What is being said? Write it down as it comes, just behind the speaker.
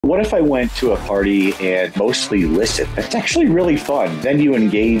What if I went to a party and mostly listened? It's actually really fun. Then you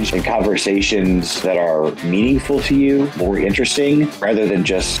engage in conversations that are meaningful to you, more interesting, rather than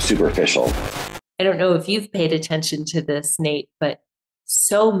just superficial. I don't know if you've paid attention to this, Nate, but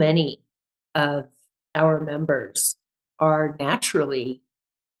so many of our members are naturally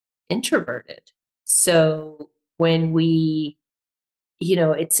introverted. So when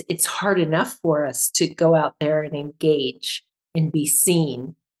it's hard enough for us to go out there and engage and be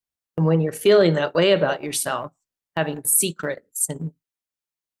seen. And when you're feeling that way about yourself, having secrets and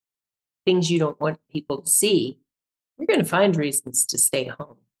things you don't want people to see, you're going to find reasons to stay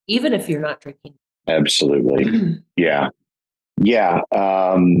home, even if you're not drinking. Absolutely. Yeah. Yeah.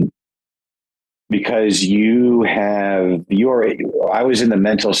 Because I was in the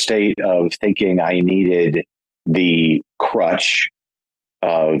mental state of thinking I needed the crutch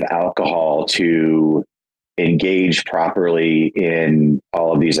of alcohol to engage properly in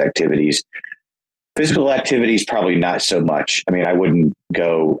all of these activities. Physical activities, probably not so much. I mean, I wouldn't,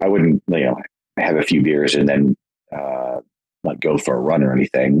 have a few beers and then like go for a run or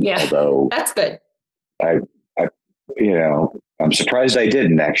anything. Yeah, although that's good. I, I, I'm surprised I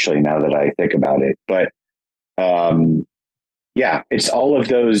didn't actually, now that I think about it. But yeah, it's all of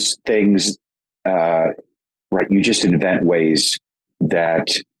those things, right? You just invent ways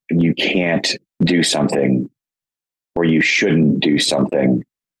that you can't do something, or you shouldn't do something,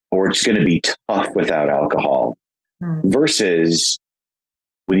 or it's going to be tough without alcohol. Versus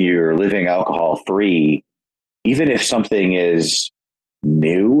when you're living alcohol free, even if something is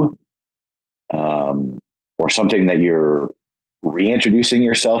new, or something that you're reintroducing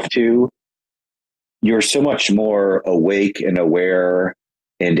yourself to, you're so much more awake and aware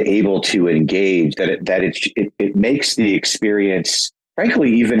and able to engage it makes the experience,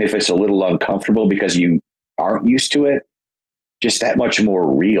 frankly, even if it's a little uncomfortable because you aren't used to it, just that much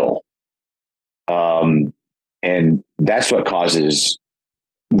more real. And that's what causes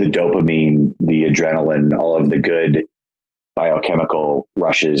the dopamine, the adrenaline, all of the good biochemical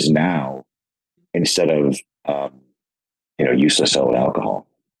rushes now, instead of, useless old alcohol.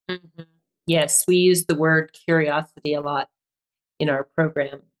 Mm-hmm. Yes, we use the word curiosity a lot in our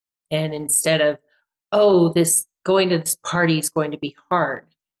program. And instead of, this going to this party is going to be hard,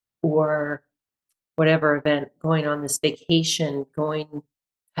 or whatever event, going on this vacation,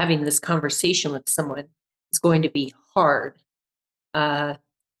 having this conversation with someone is going to be hard.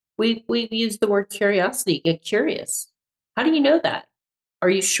 We use the word curiosity. Get curious. How do you know that? Are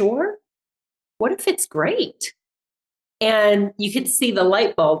you sure? What if it's great? And you could see the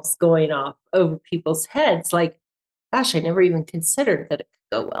light bulbs going off over people's heads. Like, gosh, I never even considered that it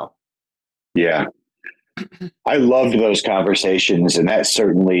could go well. Yeah. I loved those conversations, and that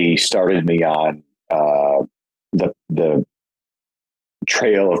certainly started me on the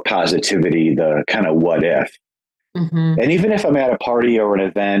trail of positivity, the kind of what if. Mm-hmm. And even if I'm at a party or an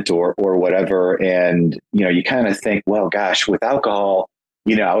event or whatever, and you kind of think, well, gosh, with alcohol,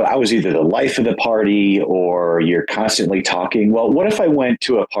 I was either the life of the party, or you're constantly talking. Well, what if I went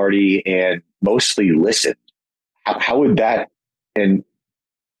to a party and mostly listened? How would that? And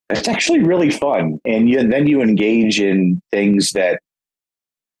it's actually really fun. And then you engage in things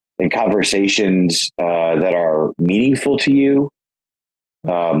in conversations that are meaningful to you.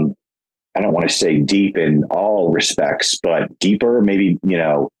 I don't want to say deep in all respects, but deeper, maybe,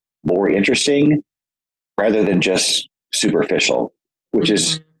 more interesting, rather than just superficial, which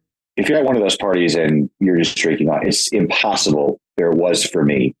is, if you're at one of those parties and you're just drinking on, it's impossible. There was for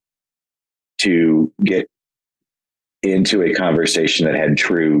me to get into a conversation that had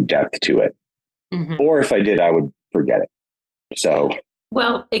true depth to it. Mm-hmm. Or if I did, I would forget it. So,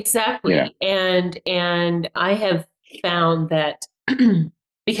 well, exactly. Yeah. And I have found that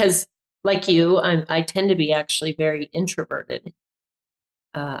because, like you, I tend to be actually very introverted.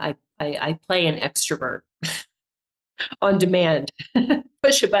 I play an extrovert on demand.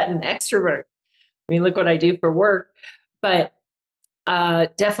 Push a button, extrovert. I mean, look what I do for work. But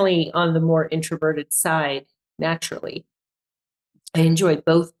definitely on the more introverted side, naturally. I enjoy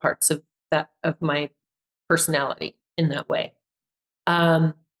both parts of my personality in that way.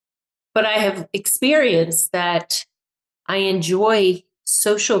 But I have experienced that I enjoy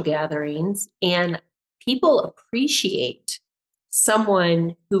social gatherings, and people appreciate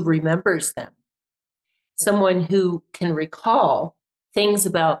someone who remembers them, someone who can recall things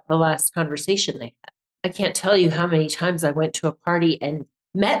about the last conversation they had. I can't tell you how many times I went to a party and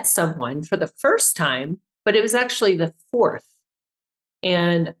met someone for the first time, but it was actually the fourth.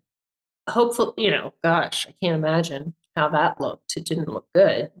 And hopefully, gosh, I can't imagine how that looked. It didn't look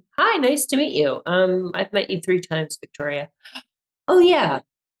good. Hi, nice to meet you. I've met you 3 times, Victoria. Oh, yeah.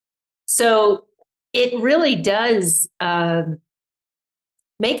 So it really does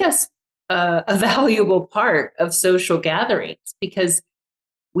make us a valuable part of social gatherings because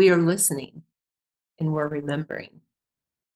we are listening and we're remembering.